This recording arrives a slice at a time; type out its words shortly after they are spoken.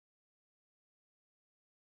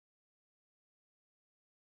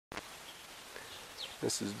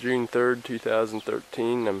This is June 3rd,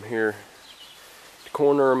 2013. I'm here at the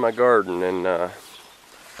corner of my garden and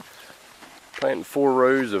planting 4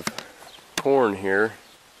 rows of corn here.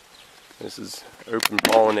 This is open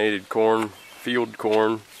pollinated corn, field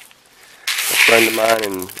corn. A friend of mine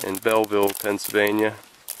in Belleville, Pennsylvania,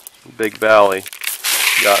 Big Valley,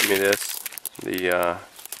 got me this. The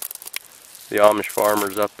Amish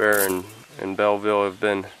farmers up there in Belleville have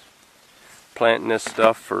been planting this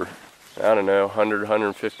stuff for, I don't know, 100,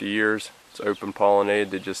 150 years. It's open pollinated.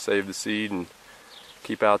 They just save the seed and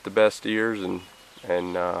keep out the best ears and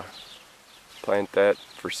plant that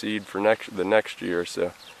for seed for the next year.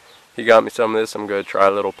 So he got me some of this. I'm going to try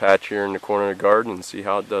a little patch here in the corner of the garden and see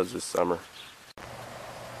how it does this summer.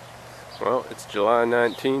 Well, it's July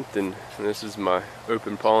 19th and this is my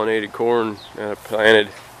open pollinated corn that I planted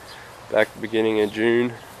back at the beginning of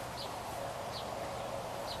June.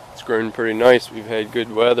 It's grown pretty nice. We've had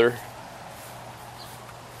good weather.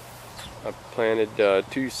 I planted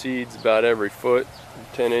 2 seeds about every foot,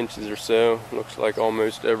 10 inches or so. Looks like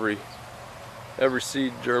almost every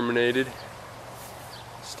seed germinated.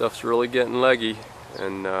 Stuff's really getting leggy,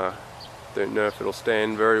 and don't know if it'll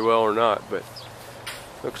stand very well or not, but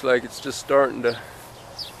looks like it's just starting to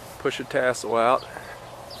push a tassel out.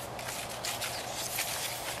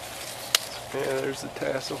 Yeah, there's the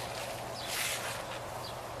tassel.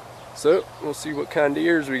 So we'll see what kind of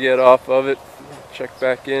ears we get off of it. Check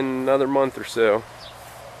back in another month or so.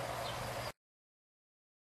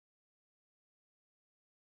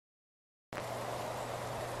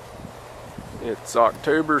 It's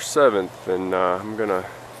October 7th and I'm gonna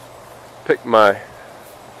pick my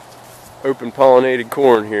open pollinated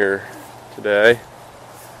corn here today.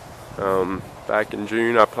 Back in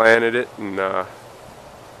June I planted it and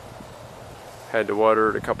had to water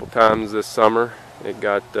it a couple times this summer. It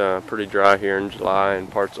got pretty dry here in July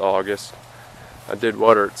and parts of August. I did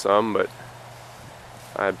water it some, but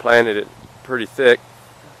I had planted it pretty thick.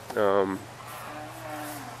 About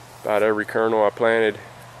every kernel I planted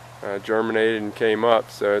germinated and came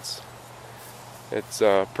up, so it's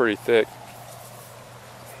pretty thick.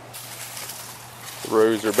 The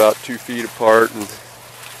rows are about 2 feet apart, and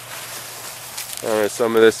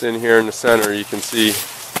some of this in here in the center you can see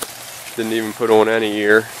didn't even put on any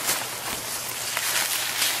ear.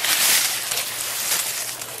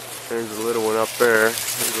 There's a little one up there.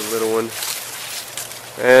 There's a little one.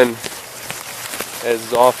 And as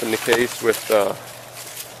is often the case with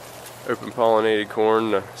open pollinated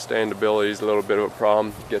corn, the standability is a little bit of a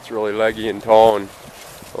problem. It gets really leggy and tall, and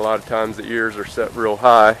a lot of times the ears are set real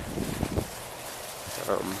high.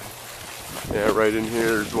 Yeah, right in here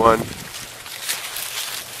there's one.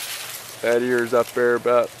 That ear's up there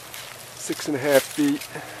about 6.5 feet.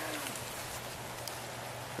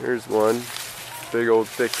 There's one. Big old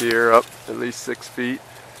thick ear, up at least 6 feet.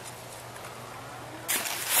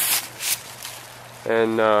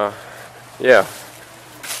 And yeah,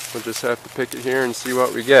 we'll just have to pick it here and see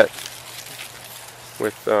what we get.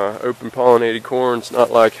 With open pollinated corn, it's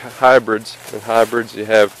not like hybrids. With hybrids you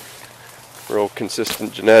have real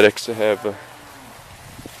consistent genetics. You have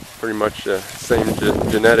pretty much the same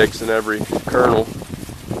genetics in every kernel.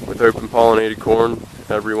 With open pollinated corn,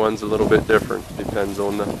 everyone's a little bit different. Depends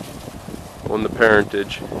on the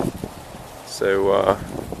parentage. So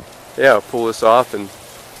yeah, I'll pull this off and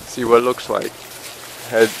see what it looks like.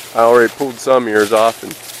 I already pulled some ears off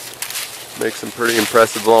and make some pretty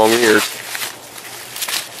impressive long ears.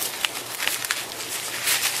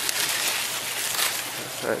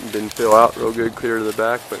 That didn't fill out real good clear to the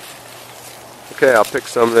back, but okay, I'll pick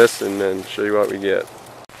some of this and then show you what we get.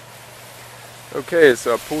 Okay,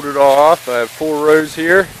 so I pulled it all off. I have 4 rows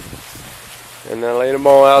here, and I laid them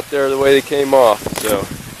all out there the way they came off. So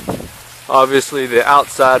obviously the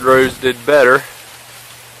outside rows did better.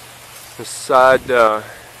 The side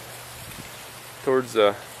towards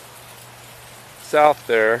the south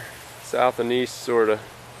there, south and east, sort of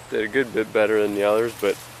did a good bit better than the others,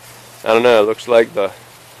 but I don't know, it looks like the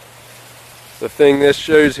thing this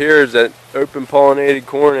shows here is that open pollinated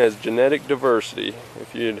corn has genetic diversity.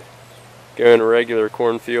 If you'd go in a regular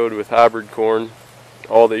cornfield with hybrid corn,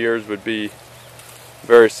 all the ears would be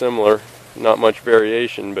very similar, not much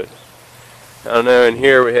variation, but I don't know, in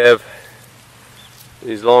here we have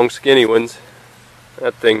these long skinny ones.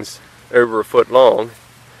 That thing's over a foot long.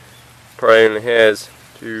 Probably only has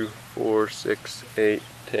 2, 4, 6, 8,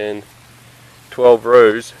 10, 12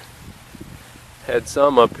 rows. Had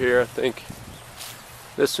some up here, I think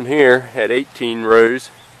this one here had 18 rows.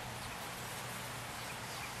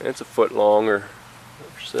 It's a foot long or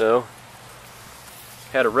so.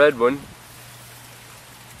 Had a red one.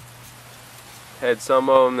 Had some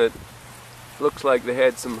of them that looks like they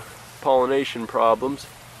had some pollination problems.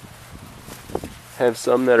 Have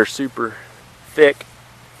some that are super thick,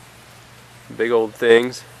 big old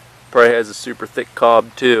things. Probably has a super thick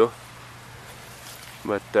cob too.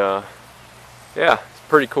 But yeah, it's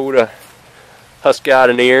pretty cool to husk out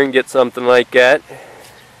an ear and get something like that.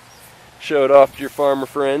 Show it off to your farmer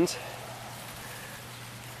friends.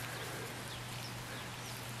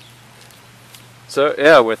 So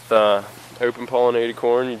yeah, with open pollinated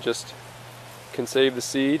corn, you just can save the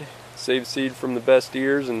seed from the best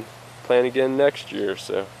ears and plant again next year.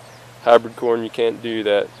 So hybrid corn, you can't do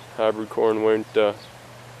that. Hybrid corn won't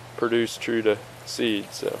produce true to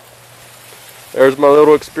seed. So there's my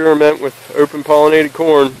little experiment with open pollinated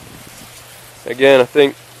corn. Again, I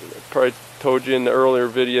think I probably told you in the earlier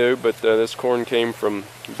video, but this corn came from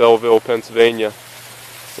Belleville, Pennsylvania,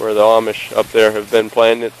 where the Amish up there have been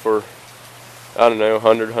planting it for, I don't know,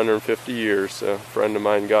 150 years. So a friend of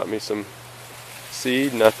mine got me some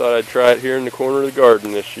seed, and I thought I'd try it here in the corner of the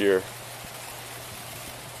garden this year.